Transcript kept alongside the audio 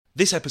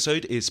This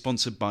episode is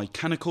sponsored by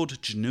Canaccord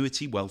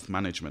Genuity Wealth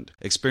Management,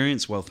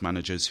 experienced wealth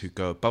managers who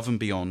go above and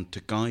beyond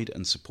to guide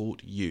and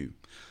support you.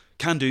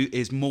 Can do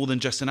is more than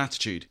just an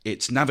attitude.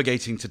 It's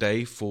navigating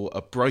today for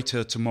a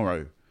brighter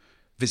tomorrow.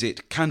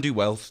 Visit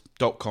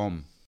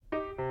candowealth.com.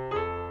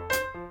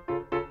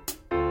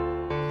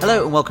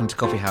 Hello and welcome to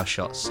Coffee House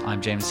Shots.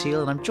 I'm James Heale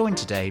and I'm joined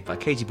today by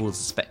Katy of The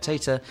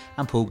Spectator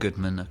and Paul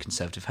Goodman of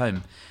Conservative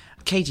Home.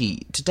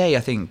 Katy, today I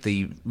think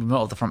a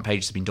lot of the front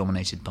pages have been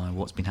dominated by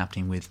what's been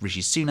happening with Rishi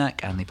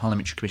Sunak and the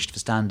Parliamentary Commission for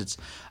Standards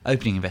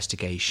opening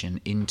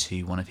investigation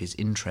into one of his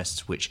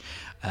interests, which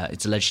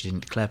it's alleged he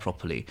didn't declare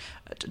properly.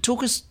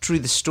 Talk us through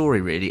the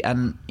story, really,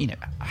 and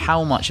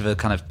how much of a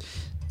kind of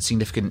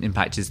significant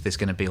impact is this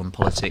going to be on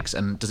politics,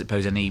 and does it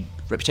pose any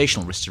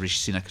reputational risk to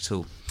Rishi Sunak at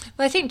all?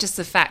 Well, I think just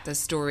the fact there's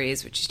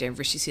stories, which is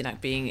Rishi Sunak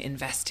being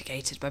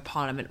investigated by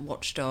Parliament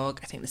watchdog.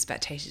 I think the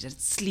Spectator did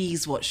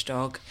sleaze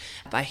watchdog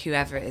by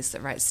whoever it is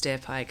that writes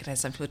Steerpike. And there's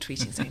some people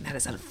tweeting saying that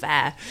is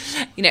unfair.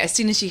 As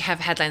soon as you have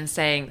headlines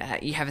saying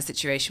that, you have a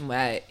situation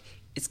where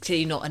it's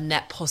clearly not a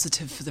net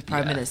positive for the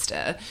Prime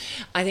Minister.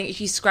 I think if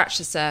you scratch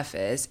the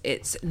surface,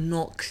 it's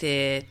not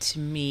clear to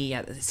me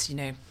yet that this,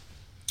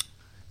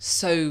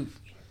 so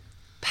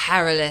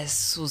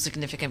perilous or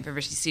significant for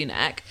Rishi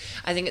Sunak.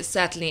 I think it's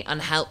certainly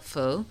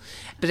unhelpful,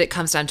 but it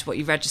comes down to what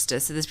you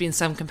register. So there's been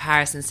some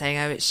comparison saying,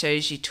 it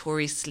shows you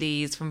Tory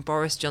sleaze from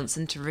Boris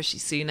Johnson to Rishi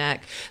Sunak.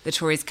 The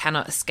Tories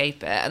cannot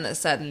escape it. And that's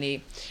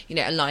certainly,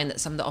 a line that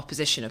some of the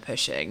opposition are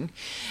pushing.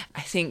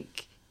 I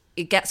think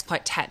it gets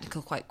quite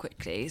technical quite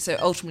quickly. So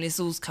ultimately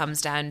this all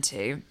comes down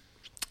to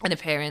an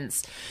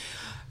appearance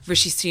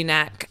Rishi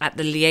Sunak at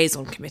the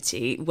liaison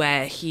committee,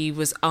 where he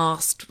was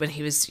asked when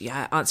he was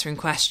answering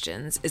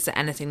questions, is there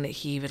anything that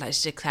he would like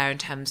to declare in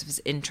terms of his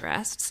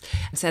interests?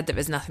 And said there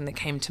was nothing that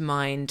came to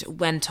mind,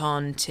 went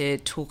on to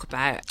talk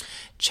about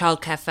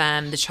childcare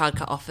firm, the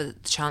childcare offer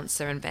that the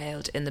Chancellor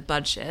unveiled in the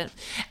budget.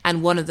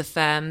 And one of the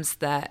firms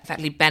that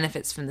effectively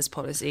benefits from this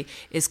policy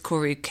is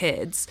Koru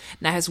Kids.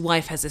 Now, his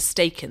wife has a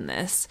stake in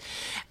this.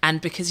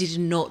 And because he did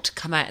not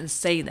come out and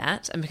say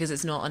that, and because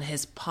it's not on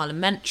his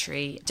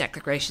parliamentary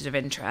declarations of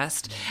interest,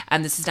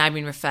 and this has now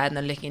been referred, and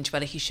they're looking into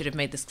whether he should have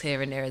made this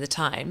clearer nearer the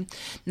time.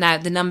 Now,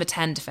 the number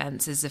 10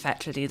 defence is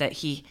effectively that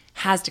he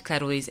has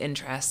declared all these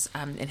interests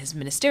in his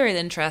ministerial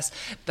interests,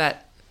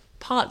 but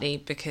partly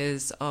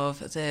because of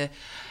the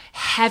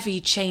heavy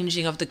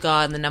changing of the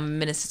guard and the number of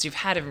ministers we've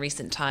had in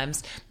recent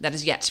times that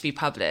is yet to be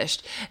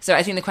published. So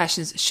I think the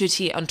question is, should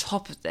he, on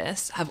top of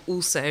this, have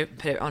also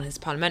put it on his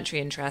parliamentary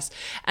interest?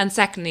 And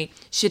secondly,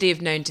 should he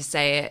have known to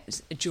say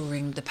it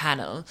during the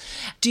panel?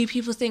 Do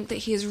people think that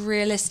he is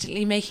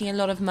realistically making a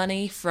lot of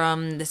money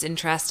from this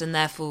interest and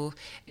therefore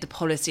the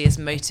policy is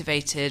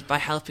motivated by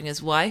helping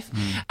his wife?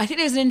 I think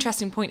there's an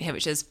interesting point here,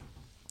 which is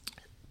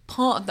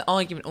part of the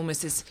argument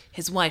almost is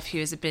his wife, who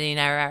is a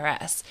billionaire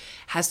heiress,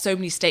 has so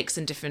many stakes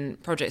in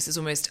different projects, it's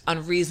almost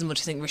unreasonable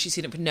to think Rishi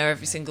Sunak would know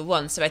every single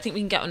one. So I think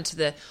we can get onto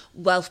the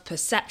wealth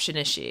perception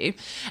issue,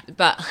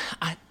 but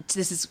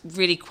this is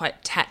really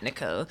quite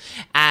technical.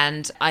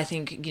 And I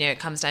think, it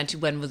comes down to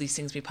when will these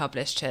things be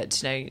published to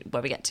know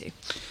where we get to.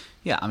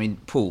 Yeah, I mean,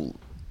 Paul,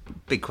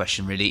 big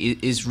question really.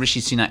 Is Rishi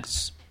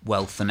Sunak's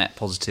wealth a net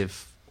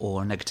positive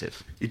or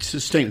negative? It's a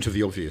statement of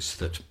the obvious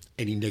that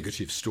any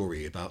negative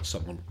story about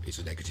someone is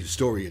a negative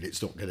story and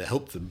it's not going to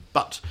help them.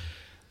 But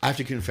I have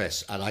to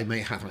confess, and I may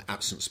have an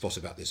absent spot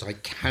about this, I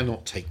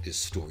cannot take this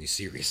story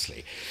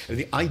seriously. And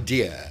the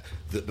idea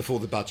that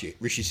before the budget,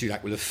 Rishi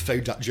Sunak will have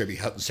phoned up Jeremy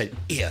Hunt and said,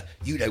 "Here,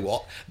 you know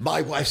what?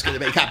 My wife's going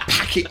to make a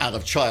packet out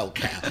of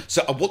childcare,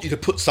 so I want you to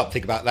put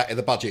something about that in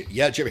the budget."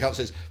 Yeah, Jeremy Hunt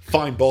says,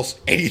 "Fine, boss,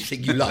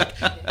 anything you like,"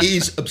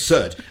 is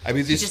absurd. I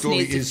mean, this story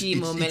is...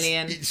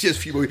 It's just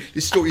a few more.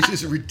 This story is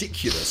as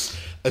ridiculous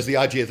as the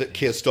idea that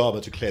Keir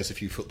Starmer declares a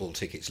few football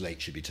tickets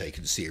late should be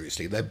taken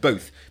seriously. They're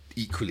both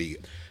equally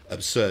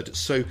absurd.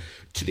 So,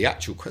 to the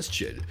actual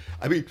question,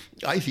 I mean,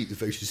 I think the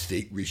voters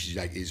think Rishi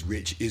Sunak is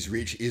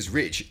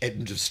rich,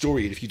 end of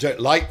story. And if you don't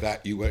like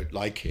that, you won't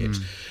like it.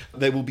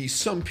 There will be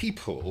some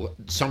people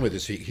somewhere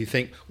this week who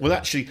think, well,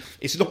 actually,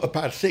 it's not a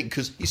bad thing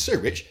because he's so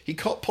rich, he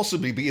can't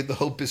possibly be in the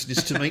whole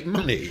business to make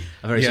money.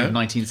 A very sort of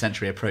 19th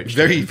century approach.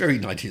 Very, very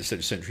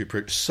 19th century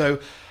approach. So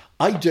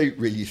I don't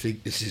really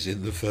think this is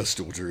in the first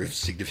order of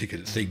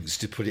significant things,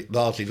 to put it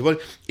mildly. The one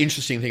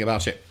interesting thing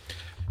about it,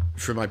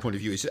 from my point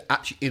of view, is that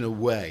actually, in a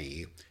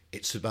way,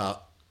 it's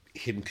about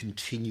him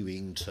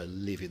continuing to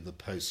live in the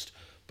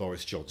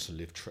post-Boris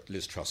Johnson,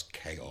 Liz Truss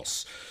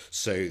chaos.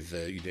 So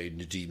the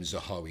Nadeem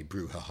Zahawi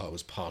brouhaha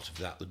was part of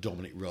that. The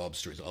Dominic Raab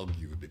story is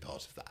arguably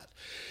part of that.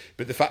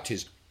 But the fact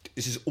is,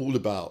 this is all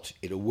about,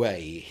 in a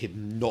way,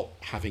 him not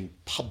having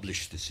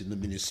published this in the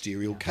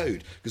ministerial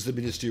code, because the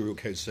ministerial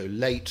code is so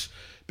late,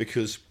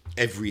 because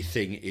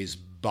everything is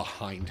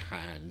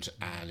behindhand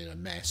and in a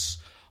mess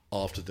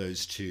after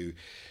those two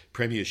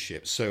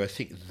premierships. So I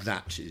think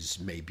that is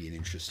maybe an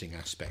interesting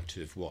aspect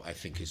of what I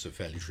think is a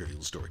fairly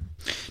trivial story.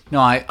 No,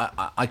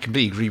 I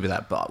completely agree with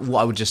that. But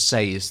what I would just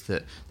say is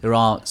that there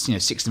are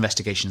 6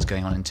 investigations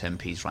going on into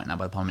MPs right now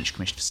by the Parliamentary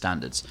Commission for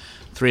Standards.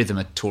 3 of them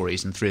are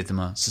Tories and 3 of them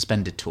are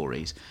suspended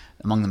Tories.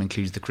 Among them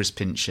includes the Chris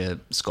Pincher,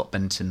 Scott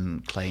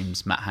Benton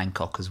claims, Matt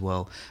Hancock as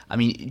well. I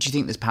mean, do you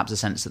think there's perhaps a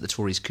sense that the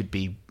Tories could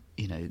be,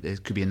 there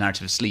could be a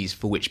narrative of sleaze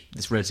for which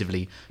this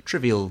relatively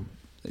trivial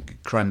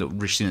crime that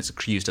Rishi Sunak's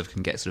accused of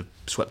can get sort of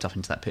swept up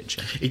into that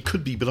picture? It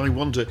could be, but I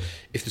wonder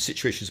if the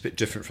situation is a bit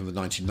different from the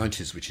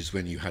 1990s, which is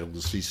when you had all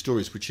the sleaze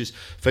stories, which is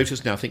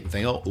voters now think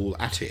they are all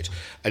at it.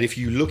 And if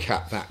you look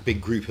at that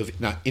big group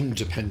of now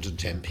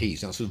independent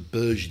MPs, that sort of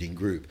burgeoning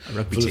group full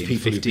of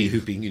people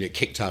who've been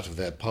kicked out of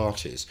their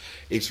parties,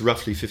 it's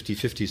roughly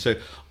 50-50. So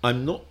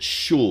I'm not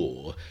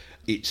sure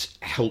it's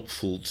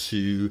helpful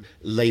to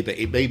Labour.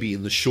 It may be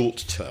in the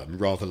short term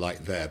rather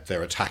like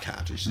their attack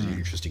ad, which is an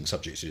interesting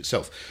subject in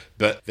itself.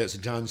 But there's a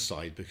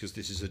downside because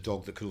this is a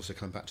dog that could also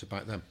come back to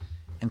bite them.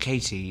 And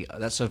Katy,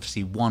 that's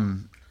obviously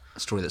one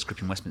story that's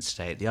gripping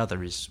Westminster today. The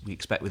other is we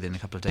expect within a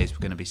couple of days we're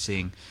going to be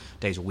seeing,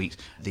 days or weeks,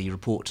 the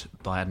report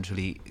by Adam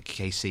Tully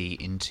KC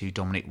into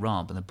Dominic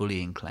Raab and the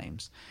bullying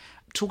claims.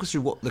 Talk us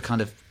through what the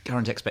kind of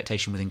current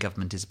expectation within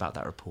government is about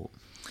that report.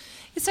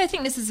 So I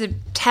think this is a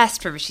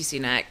test for Rishi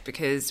Sunak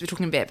because we're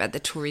talking a bit about the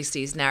Tory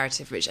sleaze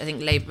narrative, which I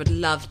think Labour would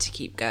love to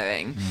keep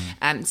going,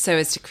 so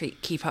as to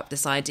keep up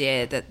this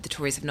idea that the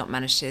Tories have not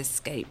managed to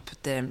escape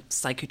the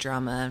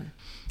psychodrama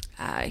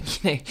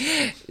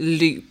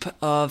loop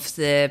of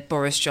the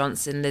Boris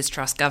Johnson, Liz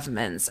Truss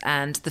governments,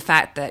 and the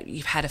fact that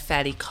you've had a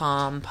fairly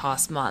calm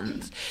past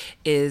month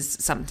is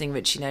something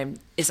which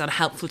is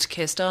unhelpful to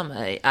Keir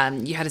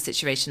Starmer. You had a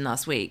situation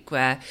last week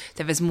where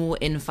there was more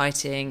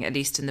infighting, at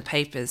least in the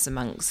papers,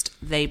 amongst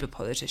Labour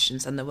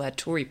politicians than there were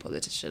Tory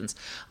politicians.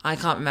 I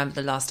can't remember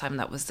the last time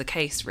that was the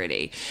case,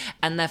 really,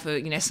 and therefore,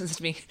 someone said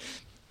to me,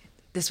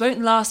 "This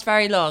won't last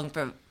very long,"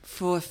 but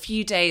for a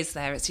few days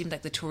there, it seemed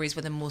like the Tories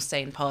were the more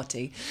sane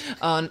party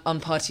on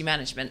party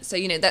management. So,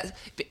 that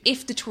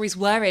if the Tories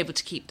were able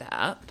to keep that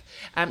up,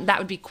 that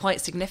would be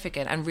quite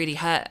significant and really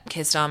hurt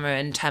Keir Starmer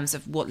in terms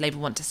of what Labour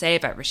want to say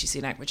about Rishi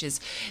Sunak, which is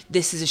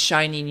this is a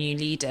shiny new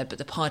leader, but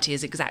the party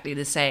is exactly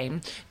the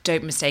same.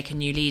 Don't mistake a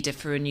new leader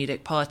for a new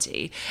look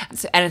party.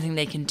 So anything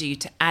they can do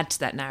to add to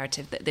that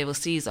narrative that they will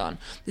seize on.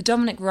 The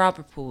Dominic Raab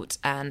report,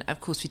 and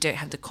of course we don't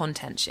have the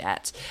contents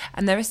yet,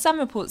 and there are some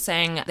reports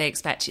saying they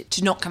expect it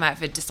to not come out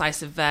with a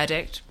decisive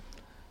verdict.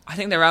 I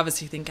think there are others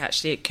who think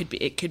actually it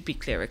could be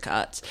clearer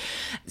cut.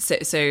 So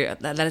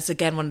that is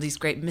again one of these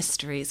great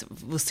mysteries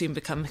that will soon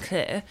become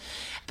clear.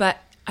 But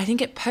I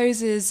think it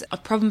poses a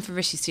problem for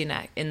Rishi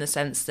Sunak in the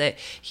sense that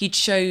he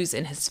chose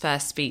in his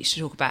first speech to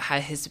talk about how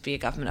his would be a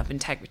government of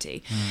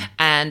integrity.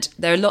 And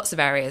there are lots of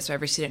areas where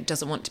Rishi Sunak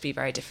doesn't want to be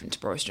very different to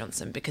Boris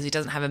Johnson because he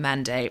doesn't have a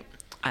mandate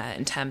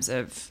in terms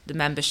of the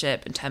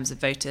membership, in terms of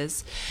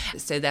voters.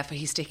 So therefore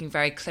he's sticking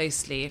very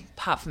closely,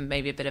 apart from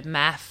maybe a bit of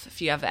math, a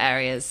few other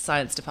areas,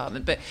 science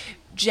department, but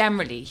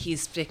generally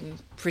he's sticking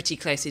pretty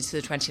closely to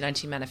the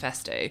 2019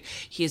 manifesto.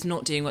 He is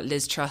not doing what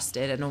Liz Truss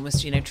did and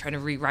almost, trying to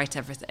rewrite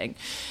everything.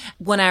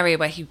 One area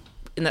where he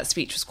in that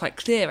speech was quite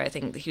clear, I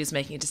think, that he was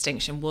making a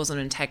distinction was on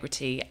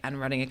integrity and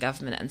running a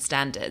government and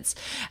standards.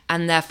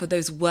 And therefore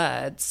those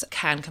words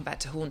can come back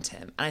to haunt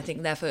him. And I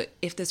think therefore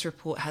if this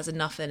report has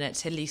enough in it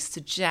to at least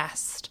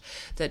suggest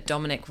that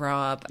Dominic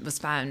Raab was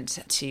found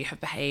to have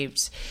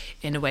behaved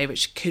in a way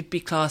which could be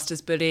classed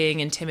as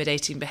bullying,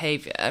 intimidating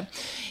behaviour,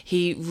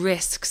 he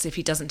risks, if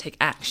he doesn't take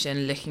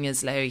action, looking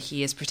as though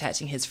he is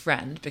protecting his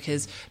friend,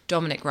 because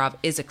Dominic Raab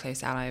is a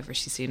close ally of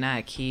Rishi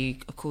Sunak. He,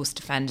 of course,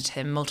 defended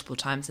him multiple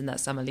times in that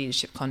summer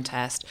leadership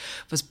contest,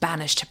 was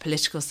banished to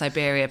political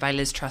Siberia by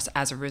Liz Truss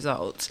as a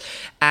result,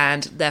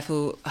 and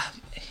therefore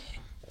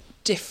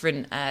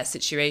different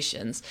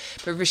situations.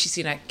 But Rishi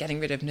Sunak getting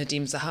rid of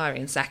Nadeem Zahawi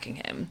and sacking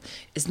him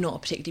is not a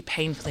particularly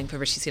painful thing for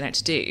Rishi Sunak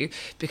to do,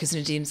 because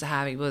Nadeem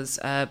Zahawi was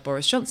a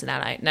Boris Johnson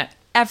ally. Now,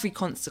 every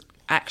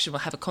action will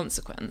have a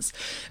consequence,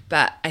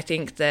 but I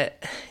think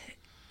that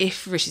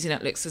if Rishi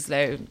Sunak looks as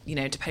though,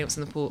 depending on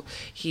the report,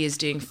 he is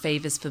doing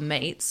favours for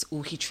mates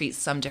or he treats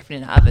some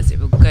differently than others, it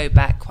will go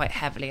back quite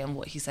heavily on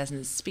what he says in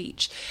his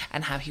speech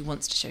and how he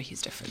wants to show he's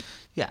different.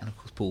 Yeah, and of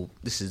course, Paul,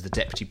 this is the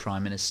Deputy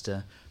Prime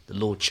Minister, the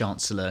Lord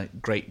Chancellor,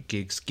 great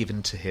gigs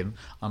given to him,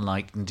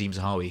 unlike Nadeem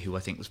Zahawi, who I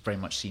think was very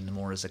much seen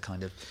more as a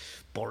kind of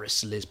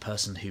Boris Liz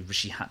person who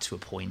Rishi had to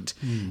appoint.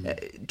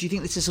 Do you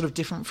think this is sort of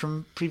different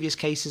from previous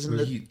cases?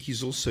 Well,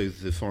 he's also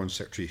the Foreign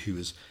Secretary who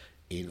was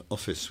in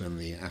office when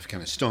the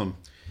Afghanistan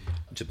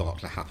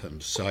debacle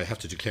happened. So I have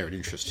to declare an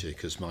interest here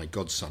because my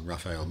godson,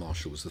 Raphael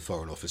Marshall, was the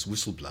Foreign Office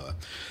whistleblower.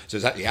 So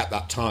exactly at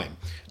that time,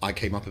 I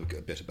came up a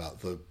bit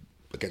about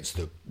against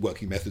the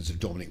working methods of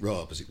Dominic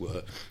Raab, as it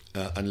were,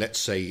 and let's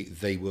say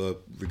they were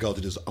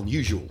regarded as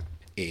unusual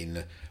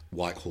in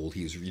Whitehall.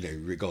 He was,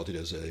 regarded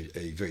as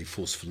a very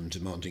forceful and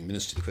demanding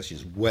minister. The question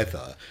is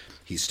whether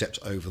he stepped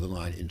over the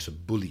line into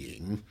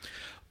bullying,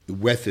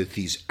 whether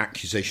these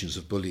accusations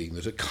of bullying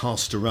that are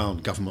cast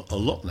around government a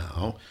lot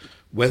now,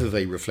 whether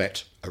they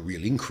reflect a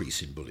real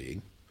increase in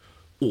bullying,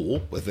 or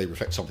whether they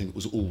reflect something that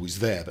was always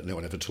there but no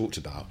one ever talked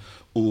about,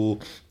 or,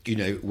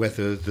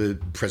 whether the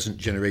present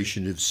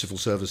generation of civil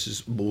service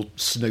is more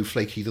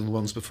snowflakey than the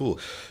ones before.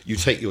 You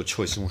take your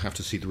choice and we'll have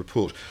to see the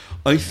report.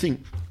 I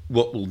think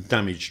what will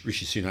damage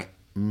Rishi Sunak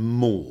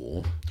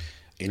more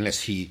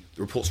unless the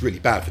report's really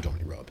bad for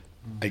Dominic Raab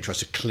and he tries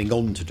to cling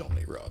on to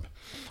Dominic Raab.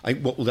 I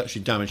think what will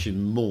actually damage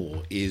him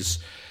more is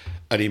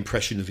an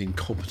impression of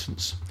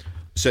incompetence.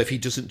 So if he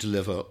doesn't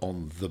deliver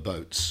on the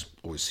boats,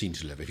 or is seen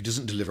to deliver, if he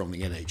doesn't deliver on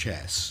the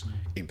NHS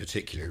in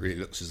particular, it really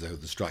looks as though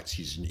the strikes,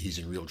 he's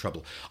in real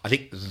trouble. I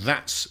think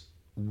that's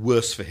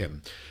worse for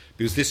him,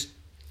 because this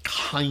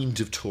kind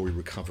of Tory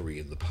recovery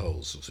in the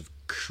polls, sort of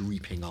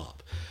creeping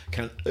up,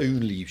 can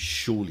only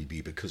surely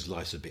be because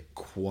life's a bit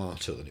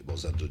quieter than it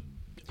was under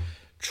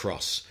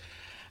Truss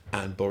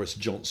and Boris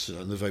Johnson,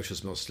 and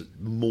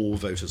more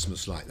voters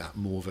must like that,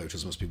 more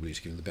voters must be willing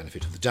to give him the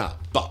benefit of the doubt.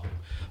 But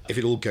if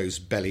it all goes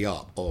belly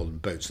up on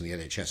boats and the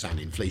NHS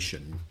and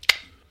inflation,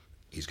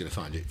 he's going to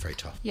find it very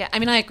tough. Yeah, I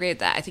mean, I agree with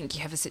that. I think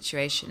you have a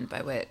situation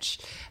by which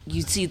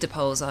you see the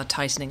polls are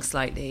tightening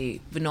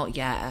slightly. We're not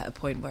yet at a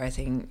point where I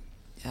think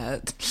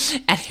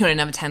anyone in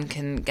number 10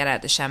 can get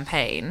out the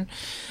champagne.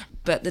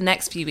 But the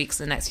next few weeks,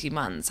 the next few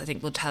months, I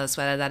think will tell us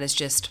whether that is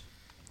just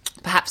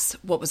perhaps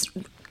what was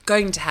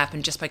going to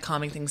happen just by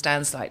calming things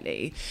down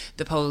slightly,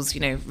 the polls,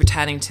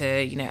 returning to,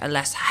 a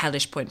less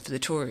hellish point for the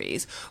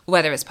Tories, or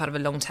whether it's part of a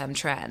long-term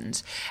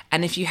trend.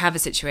 And if you have a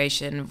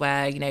situation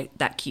where,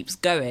 that keeps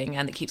going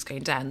and it keeps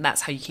going down,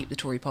 that's how you keep the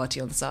Tory party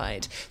on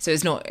side. So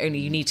it's not only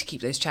you need to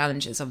keep those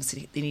challenges,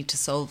 obviously they need to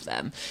solve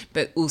them,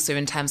 but also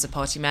in terms of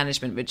party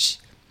management, which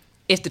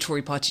if the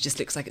Tory party just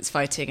looks like it's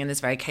fighting and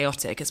is very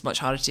chaotic, it's much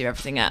harder to do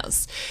everything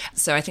else.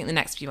 So I think the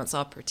next few months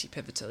are pretty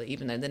pivotal,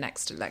 even though the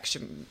next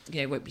election,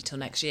 won't be till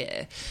next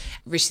year.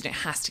 Rishi Sunak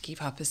has to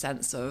keep up a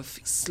sense of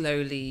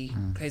slowly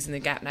closing the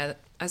gap. Now,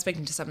 I was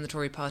speaking to some of the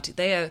Tory party.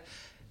 They are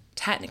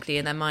technically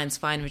in their minds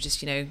fine with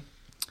just,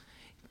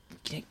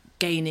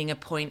 gaining a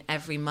point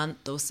every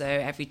month or so,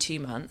 every 2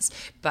 months.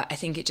 But I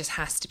think it just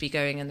has to be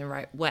going in the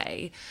right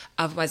way.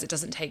 Otherwise, it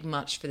doesn't take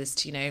much for this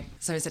to,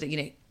 someone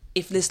said,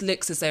 if this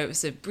looks as though it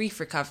was a brief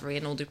recovery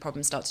and all the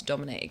problems start to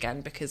dominate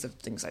again because of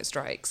things like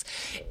strikes,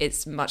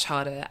 it's much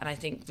harder. And I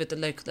think with the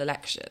local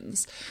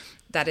elections,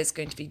 that is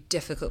going to be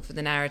difficult for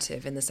the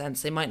narrative in the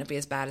sense they might not be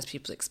as bad as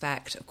people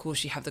expect. Of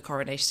course, you have the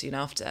coronation soon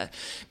after.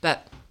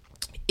 But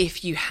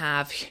if you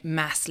have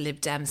mass Lib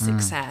Dem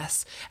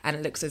success and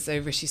it looks as though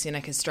Rishi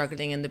Sunak is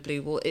struggling in the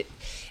blue wall,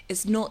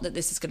 it's not that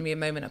this is going to be a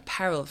moment of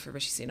peril for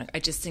Rishi Sunak. I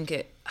just think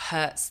it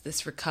hurts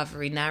this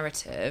recovery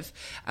narrative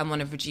and one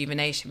of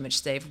rejuvenation,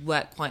 which they've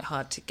worked quite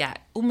hard to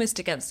get, almost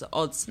against the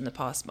odds in the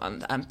past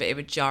month, but it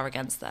would jar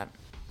against them.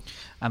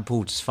 And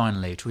Paul, just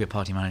finally, talking of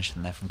party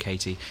management there from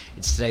Katy,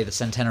 it's today the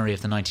centenary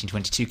of the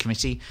 1922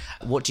 committee.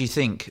 What do you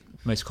think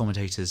most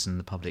commentators and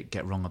the public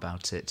get wrong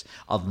about it,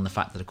 other than the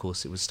fact that, of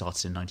course, it was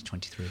started in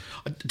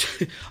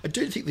 1923? I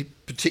don't think they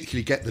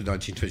particularly get the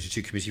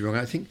 1922 committee wrong.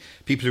 I think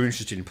people who are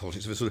interested in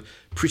politics have a sort of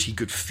pretty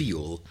good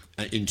feel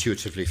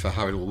intuitively for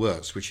how it all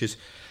works, which is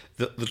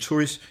that the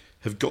Tories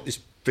have got this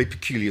very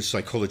peculiar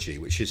psychology,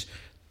 which is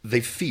they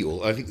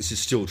feel, I think this is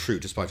still true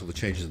despite all the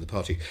changes in the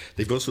party,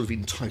 they've got sort of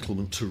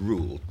entitlement to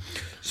rule.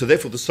 So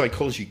therefore the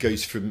psychology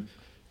goes from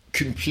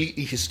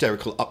completely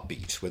hysterical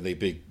upbeat when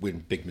they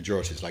win big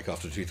majorities, like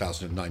after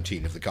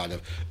 2019, of the kind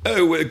of,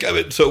 oh, we're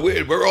going to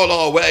win, we're on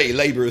our way,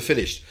 Labour are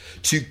finished,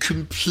 to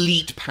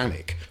complete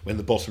panic when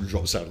the bottom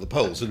drops out of the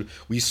polls. And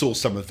we saw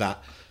some of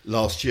that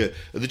last year.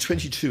 The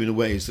 22, in a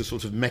way, is the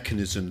sort of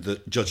mechanism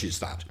that judges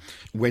that.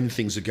 When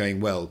things are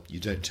going well, you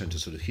don't tend to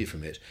sort of hear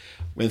from it.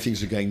 When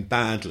things are going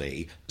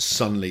badly,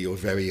 suddenly you're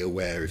very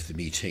aware of the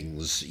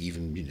meetings,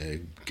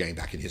 even, going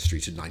back in history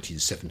to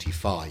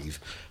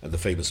 1975 and the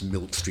famous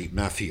Milk Street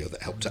Mafia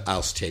that helped to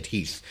oust Ted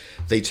Heath.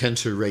 They tend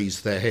to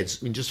raise their heads.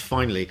 I mean, just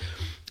finally,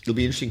 it'll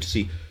be interesting to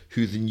see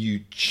who the new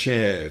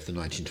chair of the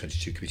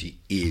 1922 committee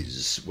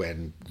is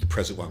when the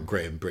present one,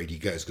 Graham Brady,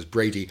 goes, because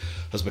Brady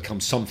has become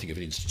something of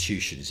an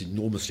institution. He's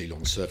enormously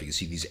long-serving. He's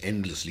seen these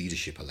endless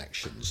leadership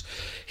elections.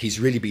 He's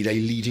really been a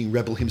leading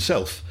rebel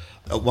himself.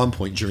 At one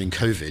point during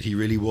COVID, he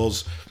really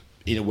was,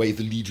 in a way,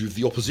 the leader of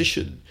the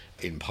opposition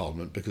in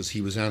Parliament because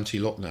he was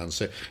anti-lockdown.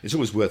 So it's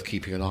always worth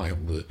keeping an eye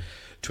on the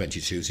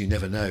 22s. You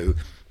never know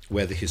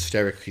where the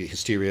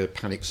hysteria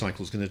panic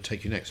cycle is going to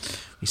take you next.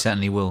 We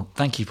certainly will.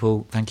 Thank you,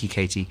 Paul. Thank you,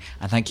 Katy.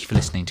 And thank you for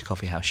listening to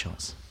Coffee House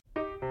Shots.